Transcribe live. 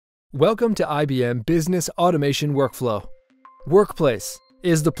Welcome to IBM Business Automation Workflow. Workplace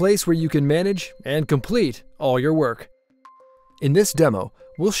is the place where you can manage and complete all your work. In this demo,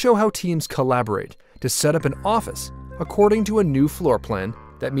 we'll show how teams collaborate to set up an office according to a new floor plan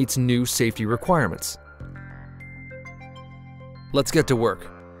that meets new safety requirements. Let's get to work.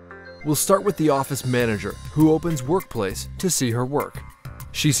 We'll start with the office manager, who opens Workplace to see her work.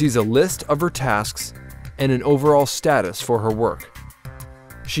 She sees a list of her tasks and an overall status for her work.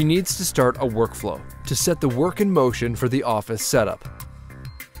 She needs to start a workflow to set the work in motion for the office setup.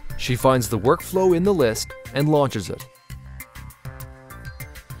 She finds the workflow in the list and launches it.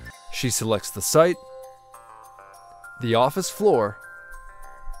 She selects the site, the office floor,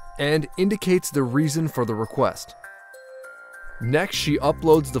 and indicates the reason for the request. Next, she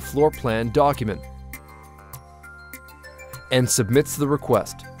uploads the floor plan document and submits the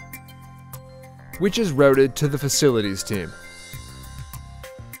request, which is routed to the facilities team.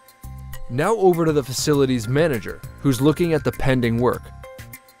 Now over to the facilities manager, who's looking at the pending work.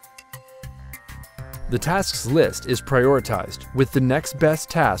 The tasks list is prioritized with the next best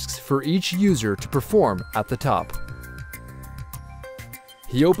tasks for each user to perform at the top.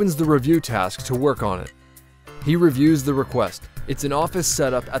 He opens the review task to work on it. He reviews the request. It's an office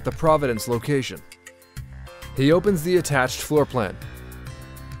setup at the Providence location. He opens the attached floor plan.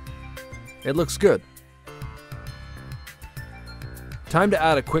 It looks good. Time to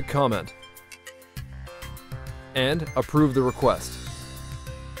add a quick comment and approve the request.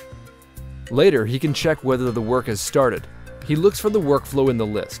 Later, he can check whether the work has started. He looks for the workflow in the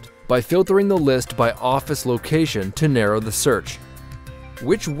list by filtering the list by office location to narrow the search.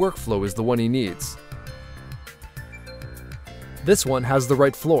 Which workflow is the one he needs? This one has the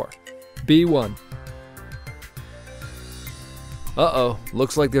right floor, B1. Uh-oh,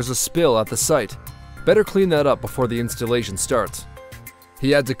 looks like there's a spill at the site. Better clean that up before the installation starts.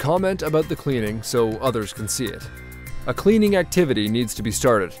 He adds a comment about the cleaning so others can see it. A cleaning activity needs to be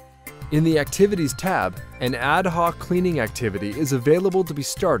started. In the Activities tab, an ad hoc cleaning activity is available to be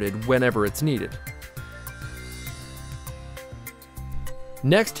started whenever it's needed.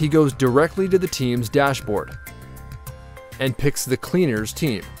 Next, he goes directly to the team's dashboard and picks the cleaners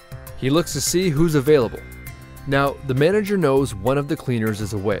team. He looks to see who's available. Now, the manager knows one of the cleaners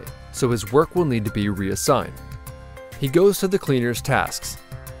is away, so his work will need to be reassigned. He goes to the cleaner's tasks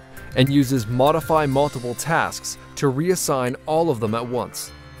and uses Modify Multiple Tasks to reassign all of them at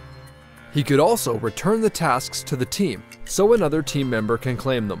once. He could also return the tasks to the team so another team member can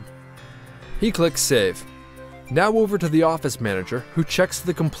claim them. He clicks Save. Now over to the office manager, who checks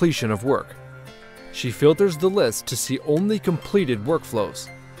the completion of work. She filters the list to see only completed workflows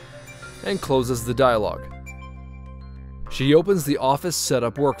and closes the dialog. She opens the office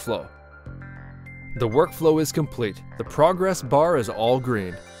setup workflow. The workflow is complete. The progress bar is all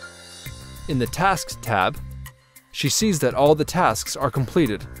green. In the Tasks tab, she sees that all the tasks are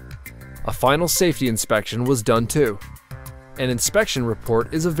completed. A final safety inspection was done too. An inspection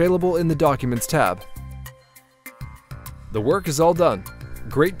report is available in the Documents tab. The work is all done.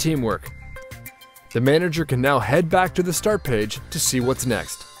 Great teamwork. The manager can now head back to the start page to see what's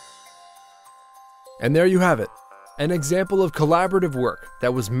next. And there you have it, an example of collaborative work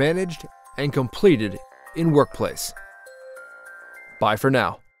that was managed and completed in Workplace. Bye for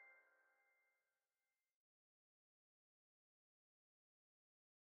now.